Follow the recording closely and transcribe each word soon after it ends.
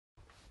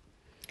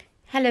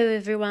Hello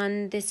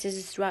everyone, this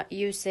is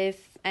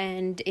Yusuf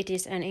and it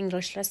is an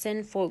English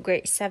lesson for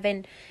grade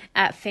 7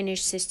 at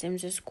Finnish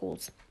Systems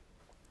Schools.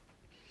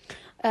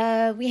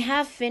 We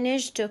have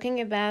finished talking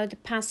about the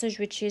passage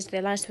which is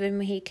the last of the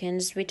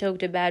Mohicans. We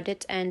talked about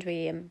it and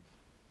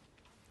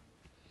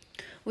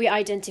we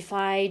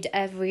identified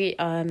every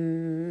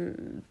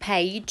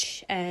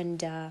page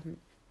and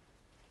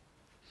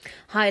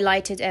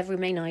highlighted every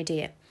main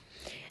idea.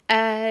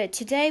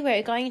 Today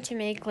we're going to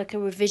make a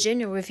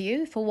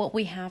review for what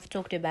we have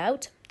talked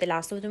about, the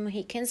last of the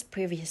Mohicans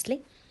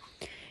previously.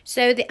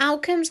 So the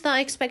outcomes that are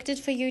expected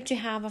for you to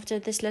have after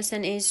this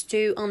lesson is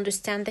to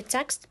understand the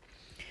text,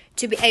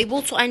 to be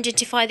able to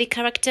identify the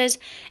characters,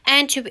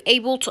 and to be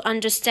able to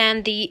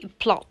understand the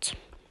plot.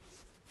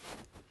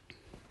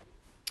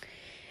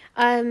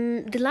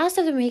 The Last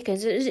of the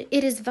Mohicans,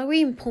 it is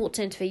very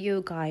important for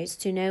you guys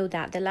to know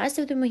that The Last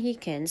of the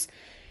Mohicans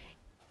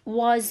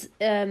had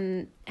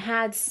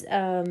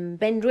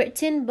been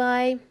written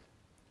by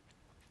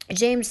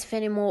James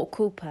Fenimore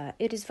Cooper.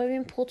 It is very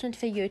important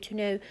for you to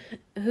know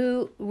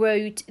who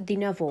wrote the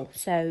novel.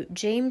 So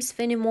James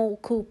Fenimore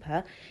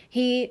Cooper,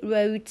 he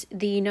wrote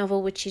the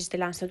novel which is The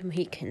Last of the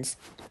Mohicans.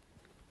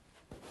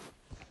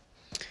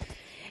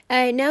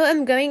 Now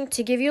I'm going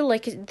to give you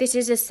this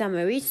is a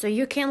summary, so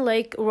you can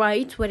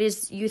write what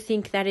is you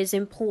think that is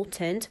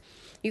important.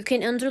 You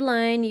can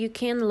underline, you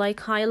can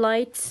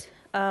highlight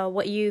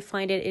what you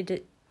find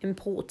it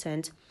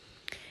important.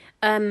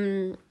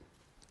 It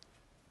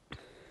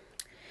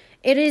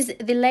is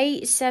the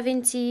late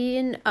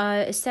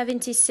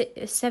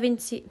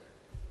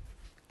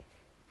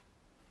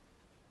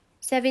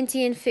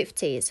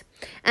 1750s,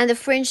 and the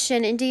French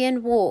and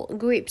Indian War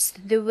grips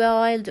the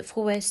wild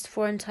forest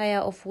frontier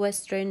of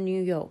western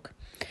New York.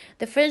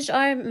 The French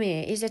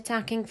army is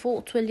attacking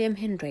Fort William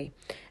Henry,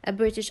 a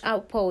British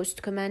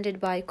outpost commanded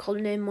by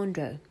Colonel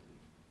Monro.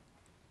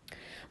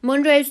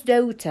 Monro's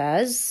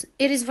daughters,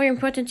 it is very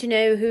important to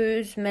know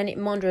who's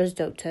Monro's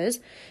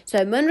daughters.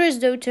 So Monro's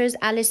daughters,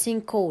 Alice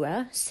and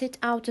Cora, set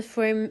out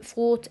from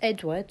Fort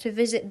Edward to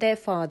visit their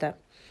father,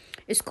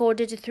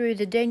 escorted through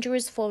the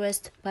dangerous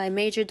forest by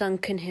Major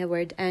Duncan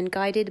Howard and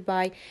guided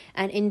by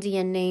an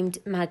Indian named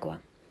Magua.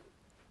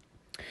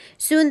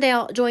 Soon they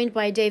are joined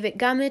by David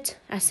Gamut,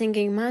 a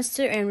singing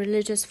master and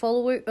religious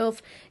follower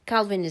of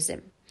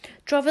Calvinism.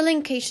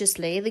 Traveling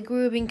cautiously, the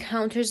group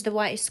encounters the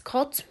white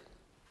Scot,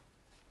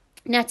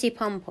 Natty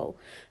Pumpo,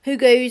 who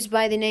goes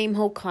by the name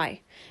Hawkeye,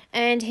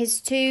 and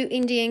his two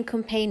Indian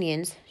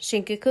companions,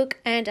 Shingacook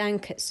and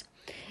Ankus.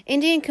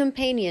 Indian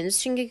companions,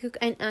 Shingacook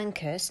and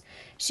Ankus.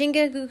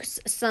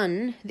 Shingacook's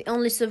son, the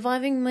only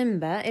surviving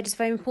member, it is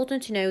very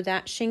important to know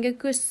that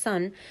Shingacook's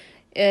son,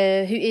 who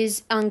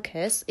is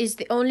Ankus, is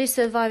the only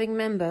surviving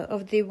member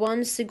of the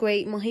once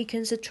great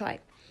Mohicans tribe.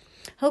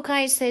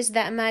 Hawkeye says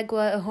that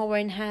Magua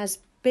Horan has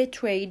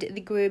betrayed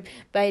the group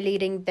by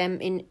leading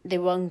them in the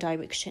wrong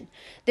direction.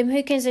 The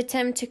Mohicans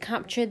attempt to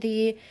capture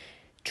the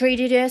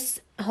traitorous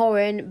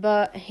Horan,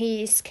 but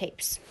he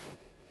escapes.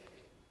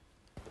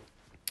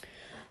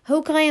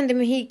 Hawkeye and the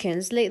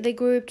Mohicans lead the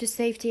group to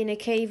safety in a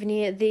cave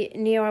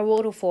near a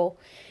waterfall,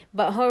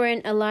 but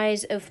Horan,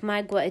 allies of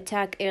Magua,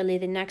 attack early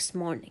the next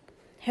morning.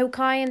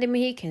 Hawkeye and the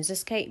Mohicans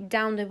escape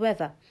down the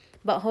river,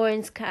 but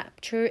Horan's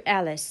capture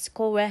Alice,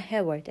 Cora,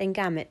 Howard, and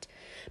Gamut.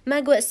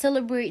 Magua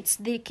celebrates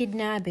the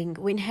kidnapping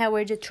when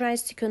Howard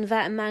tries to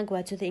convert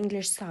Magua to the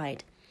English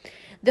side.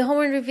 The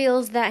Horan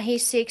reveals that he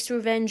seeks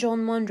revenge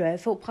on Monro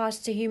for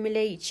past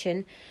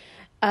humiliation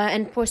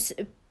and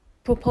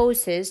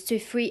proposes to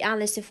free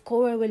Alice if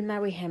Cora will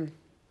marry him.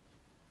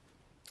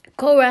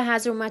 Cora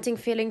has a romantic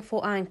feeling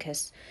for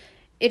Ankus.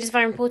 It is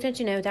very important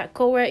to know that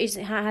Cora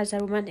has a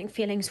romantic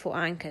feelings for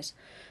Ankus.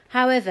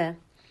 However,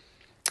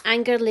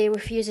 angrily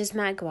refuses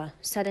Magua.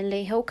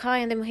 Suddenly, Hawkeye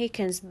and the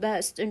Mohicans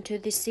burst into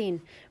the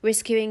scene,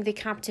 rescuing the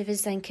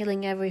captives and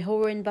killing every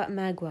Horan but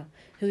Magua,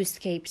 who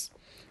escapes.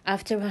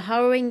 After a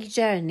harrowing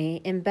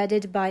journey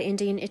embedded by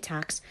Indian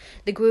attacks,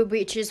 the group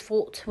reaches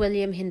Fort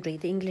William Henry,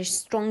 the English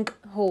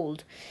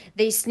stronghold.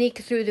 They sneak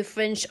through the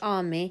French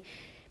army,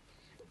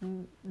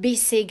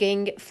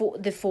 besieging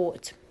the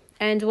fort,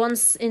 and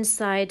once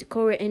inside,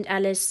 Cora and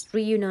Alice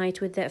reunite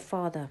with their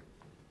father.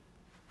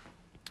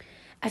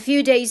 A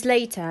few days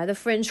later, the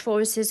French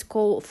forces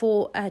call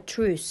for a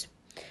truce.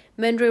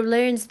 Monro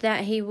learns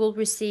that he will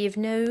receive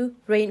no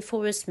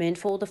reinforcement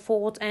for the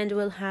fort and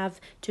will have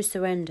to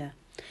surrender.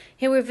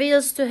 He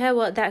reveals to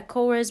Howard that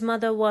Cora's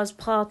mother was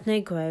part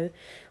Negro,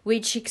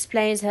 which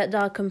explains her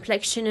dark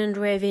complexion and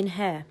raven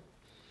hair.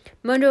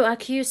 Monro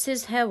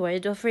accuses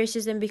Howard of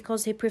racism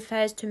because he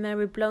prefers to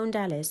marry blonde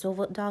Alice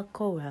over dark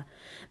Cora,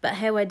 but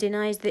Howard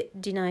denies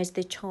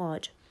the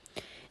charge.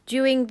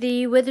 During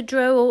the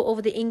withdrawal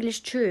of the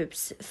English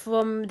troops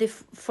from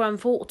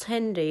Fort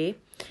Henry,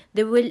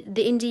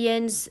 the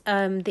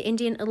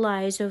Indian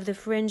allies of the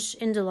French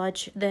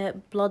indulge their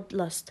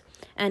bloodlust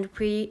and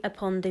prey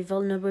upon the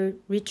vulnerable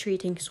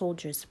retreating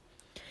soldiers.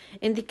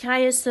 In the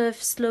chaos of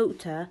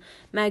slaughter,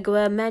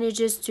 Magua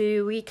manages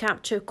to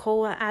recapture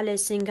Cora,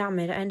 Alice, and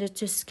Gamut and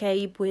to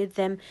escape with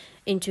them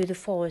into the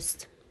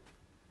forest.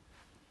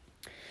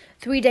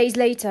 3 days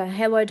later,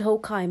 Howard,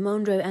 Hawkeye,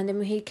 Monroe, and the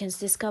Mohicans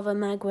discover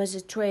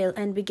Magua's trail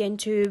and begin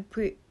to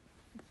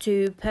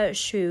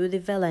pursue the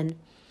villain.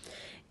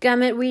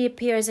 Gamut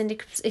reappears and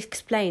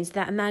explains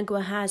that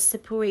Magua has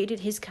separated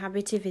his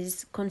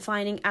captives,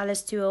 confining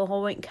Alice to a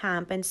Howard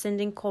camp and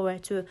sending Cora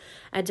to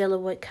a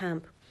Delaware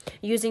camp,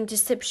 using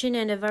deception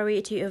and a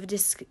variety of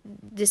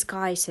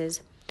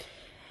disguises.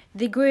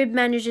 The group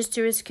manages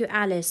to rescue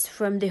Alice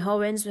from the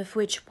Howans, at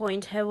which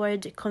point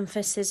Howard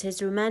confesses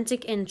his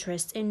romantic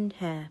interest in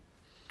her.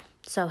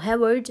 So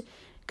Howard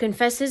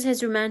confesses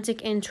his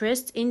romantic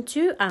interest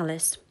into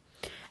Alice.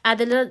 At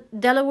the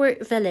Delaware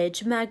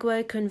village,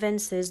 Magua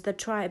convinces the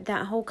tribe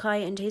that Hawkeye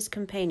and his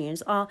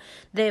companions are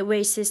their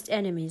racist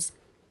enemies.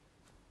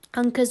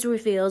 Uncas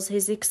reveals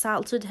his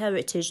exalted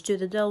heritage to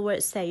the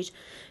Delaware sage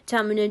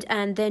Tamunid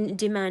and then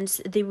demands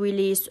the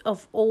release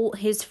of all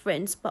his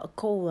friends but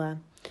Cora,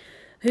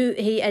 who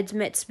he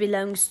admits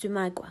belongs to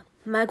Magua.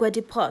 Magua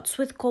departs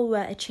with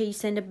Cora, a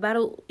chase and a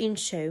battle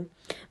ensue.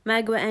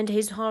 Magua and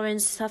his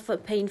Horans suffer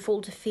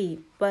painful defeat,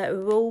 but a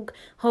rogue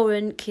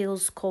Horan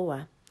kills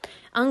Cora.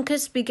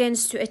 Uncas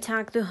begins to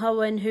attack the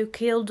Horan who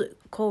killed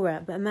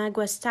Cora, but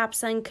Magua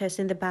stabs Uncas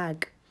in the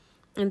back.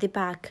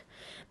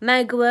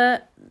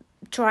 Magua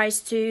tries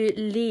to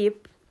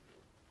leap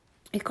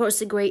across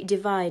the Great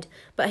Divide,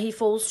 but he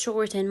falls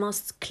short and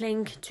must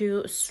cling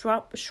to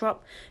shrub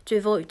to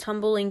avoid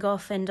tumbling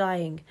off and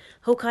dying.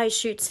 Hawkeye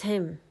shoots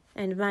him,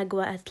 and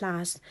Magua at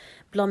last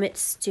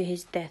plummets to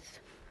his death.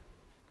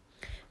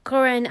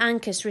 Cora and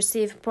Uncas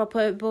receive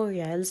proper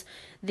burials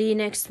the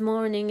next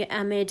morning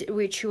amid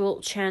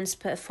ritual chants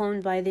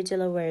performed by the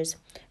Delawares.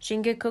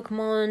 Chingachgook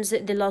mourns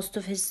the loss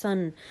of his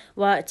son,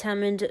 while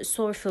Tamund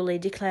sorrowfully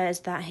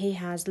declares that he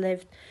has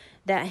lived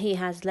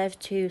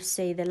to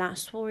see the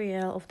last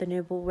warrior of the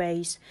noble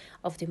race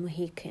of the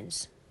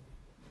Mohicans.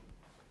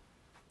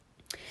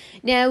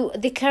 Now,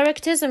 the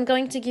characters, I'm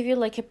going to give you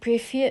like a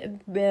brief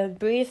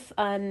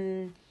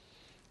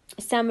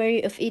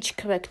summary of each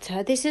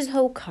character. This is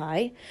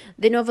Hawkeye,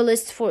 the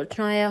novelist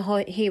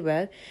Fortnite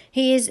hero.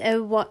 He is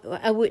a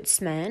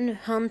woodsman,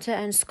 hunter,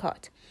 and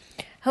scout.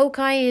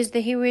 Hawkeye is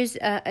the hero's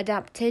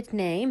adapted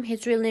name.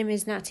 His real name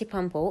is Natty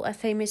Pumple, a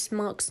famous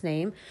Mark's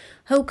name.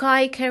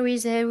 Hawkeye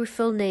carries a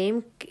full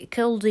name,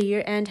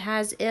 Killdeer, and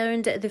has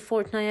earned the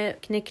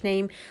Fortnite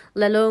nickname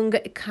La Longue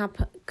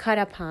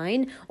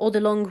Carapine, or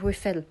the Long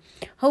Refill.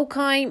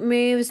 Hawkeye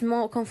moves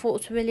more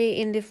comfortably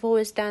in the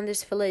forest than the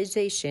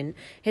civilization.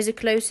 His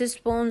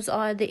closest bonds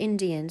are the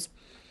Indians,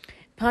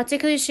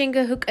 particularly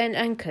Chingachgook and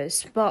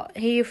Uncas, but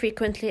he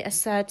frequently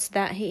asserts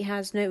that he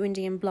has no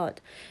Indian blood.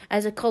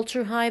 As a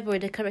culture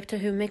hybrid, a character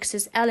who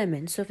mixes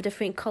elements of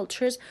different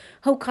cultures,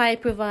 Hawkeye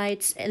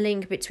provides a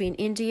link between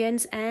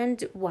Indians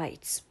and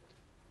whites.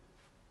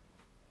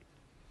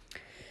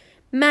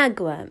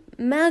 Magua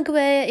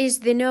is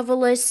the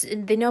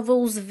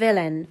novel's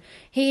villain.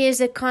 He is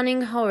a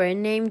cunning horror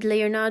named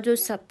Leonardo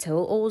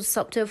Subtle, or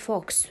Subtle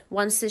Fox.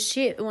 Once a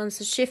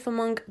chief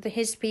among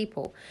his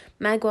people,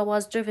 Magua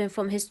was driven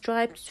from his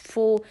tribe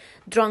for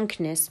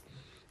drunkenness,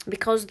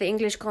 because the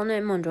English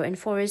colonel Monroe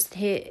enforced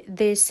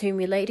this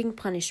humiliating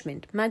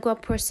punishment.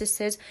 Magua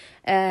possesses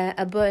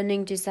a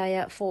burning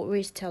desire for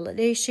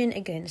retaliation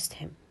against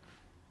him.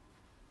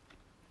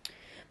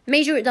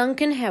 Major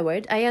Duncan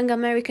Howard, a young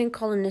American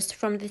colonist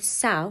from the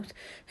South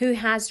who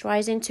has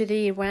risen to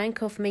the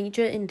rank of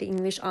major in the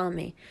English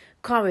army.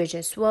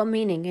 Courageous,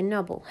 well-meaning, and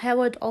noble,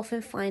 Howard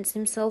often finds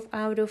himself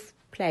out of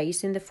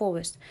place in the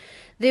forest.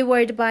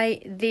 Deterred by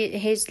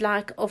his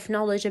lack of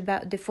knowledge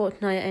about the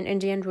Fortnite and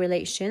Indian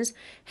relations,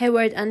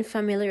 Howard's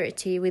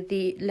unfamiliarity with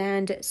the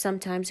land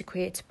sometimes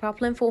creates a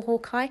problem for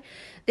Hawkeye,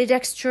 the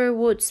dexterous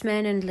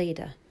woodsman and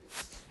leader.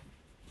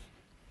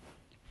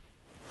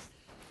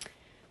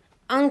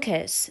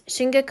 Uncas,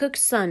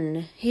 Chingachgook's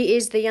son. He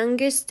is the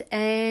youngest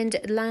and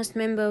last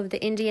member of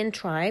the Indian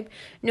tribe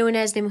known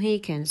as the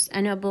Mohicans,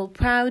 a noble,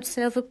 proud,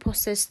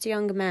 self-possessed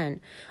young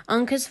man.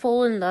 Uncas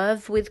falls in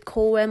love with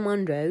Cora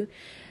Monroe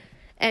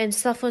and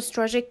suffers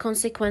tragic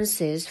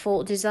consequences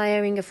for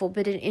desiring a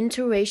forbidden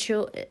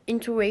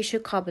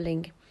interracial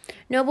coupling.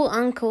 Noble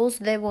uncles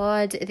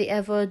reward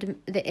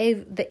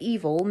the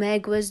evil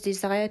Magua's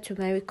desire to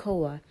marry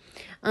Cora.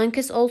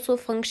 Uncas also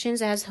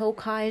functions as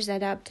Hawkeye's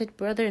adopted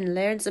brother and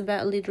learns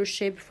about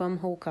leadership from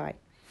Hawkeye.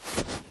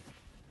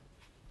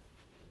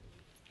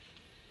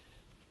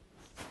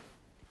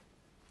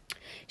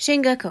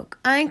 Chingachgook,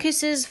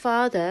 Uncas's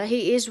father.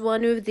 He is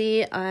one of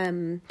the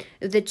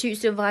two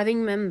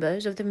surviving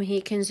members of the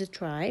Mohicans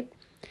tribe.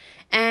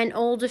 An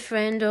older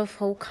friend of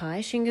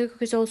Hawkeye,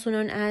 Chingachgook is also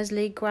known as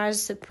the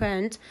Grass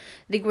Serpent,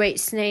 the Great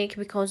Snake,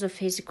 because of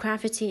his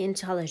crafty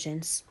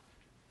intelligence.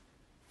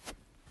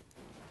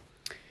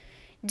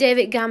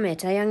 David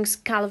Gamut, a young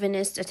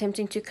Calvinist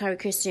attempting to carry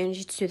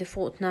Christianity to the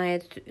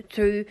Fortnite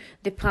through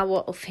the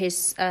power of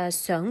his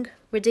song.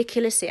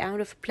 Ridiculously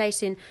out of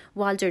place in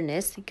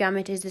wilderness,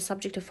 Gamut is the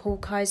subject of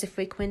Hawkeye's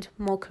frequent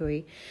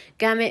mockery.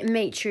 Gamut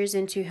matures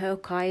into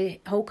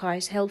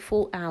Hawkeye's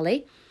helpful ally,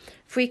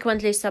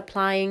 frequently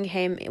supplying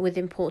him with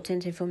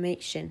important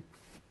information.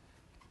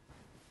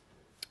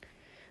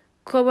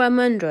 Cora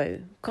Munro.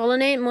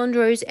 Colonel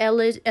Munro's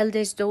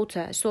eldest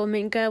daughter, a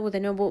Solomon girl with a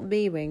noble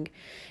bearing.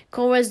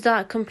 Cora's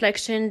dark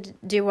complexion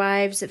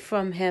derives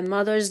from her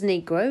mother's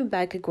Negro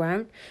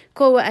background.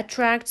 Cora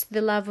attracts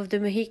the love of the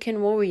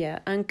Mohican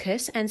warrior,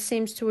 Uncas, and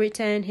seems to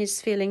return his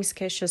feelings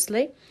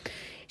cautiously.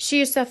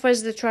 She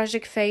suffers the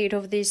tragic fate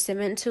of this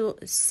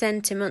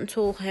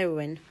sentimental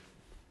heroine.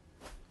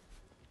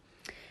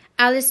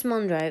 Alice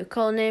Munro,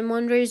 Colonel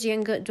Munro's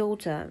younger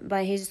daughter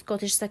by his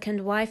Scottish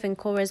second wife and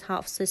Cora's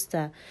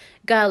half-sister.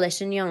 Girlish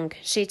and young,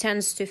 she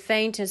tends to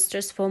faint in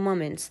stressful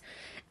moments.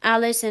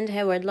 Alice and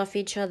Howard love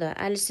each other.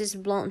 Alice's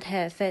blonde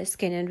hair, fair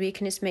skin, and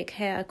weakness make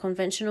her a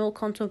conventional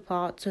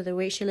counterpart to the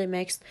racially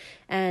mixed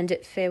and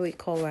fairy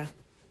Cora.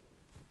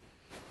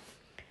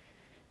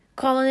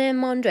 Colonel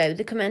Munro,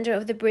 the commander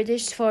of the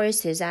British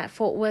forces at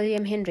Fort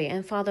William Henry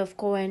and father of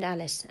Cora and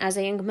Alice. As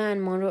a young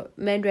man,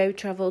 Munro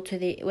travelled to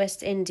the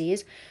West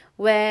Indies,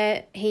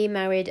 where he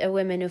married a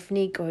woman of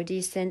Negro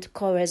descent,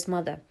 Cora's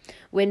mother.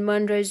 When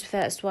Munro's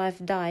first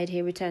wife died,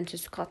 he returned to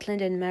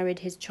Scotland and married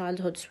his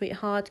childhood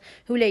sweetheart,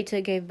 who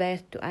later gave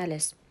birth to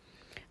Alice.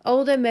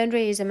 Although Munro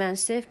is a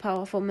massive,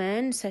 powerful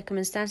man,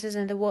 circumstances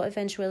and the war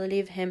eventually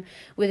leave him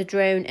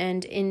withdrawn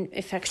and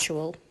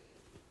ineffectual.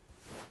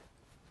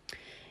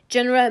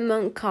 General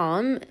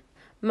Montcalm,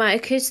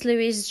 Marcus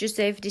Louis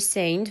Joseph de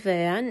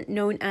Saint-Véran,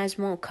 known as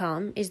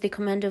Montcalm, is the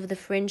commander of the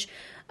French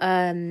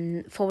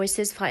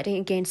forces fighting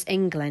against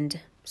England.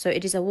 So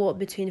it is a war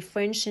between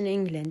French and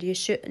England. You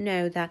should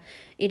know that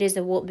it is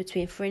a war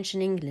between French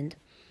and England.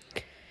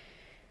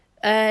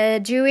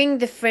 During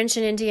the French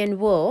and Indian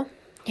War,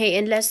 he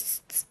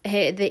enlists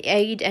the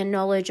aid and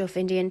knowledge of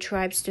Indian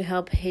tribes to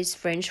help his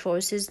French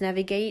forces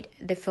navigate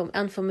the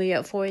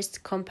unfamiliar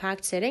forest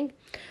compact setting.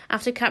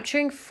 After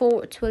capturing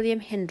Fort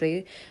William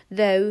Henry,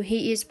 though,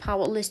 he is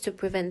powerless to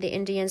prevent the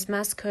Indians'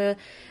 massacre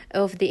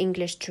of the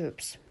English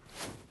troops.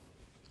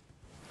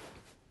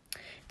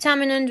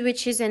 Tamenund,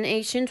 which is an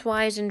ancient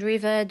wizened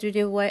river to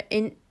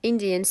the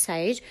Indian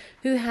sage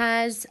who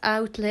has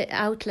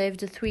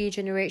outlived 3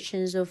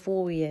 generations of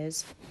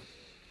warriors.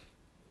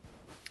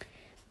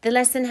 The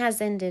lesson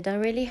has ended. I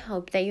really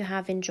hope that you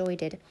have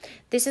enjoyed it.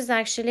 This is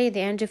actually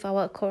the end of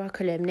our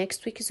curriculum.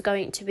 Next week is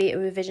going to be a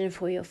revision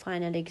for your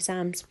final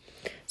exams.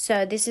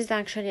 So this is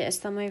actually a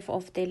summary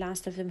of the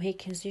last of the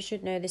Mohicans. You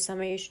should know the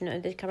summary, you should know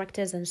the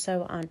characters and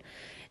so on.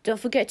 Don't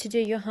forget to do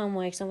your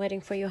homeworks. I'm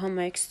waiting for your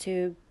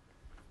homeworks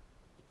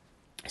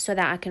so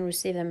that I can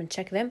receive them and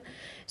check them.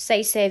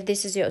 Stay safe.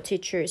 This is your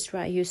teacher,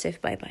 Isra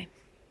Yusuf. Bye-bye.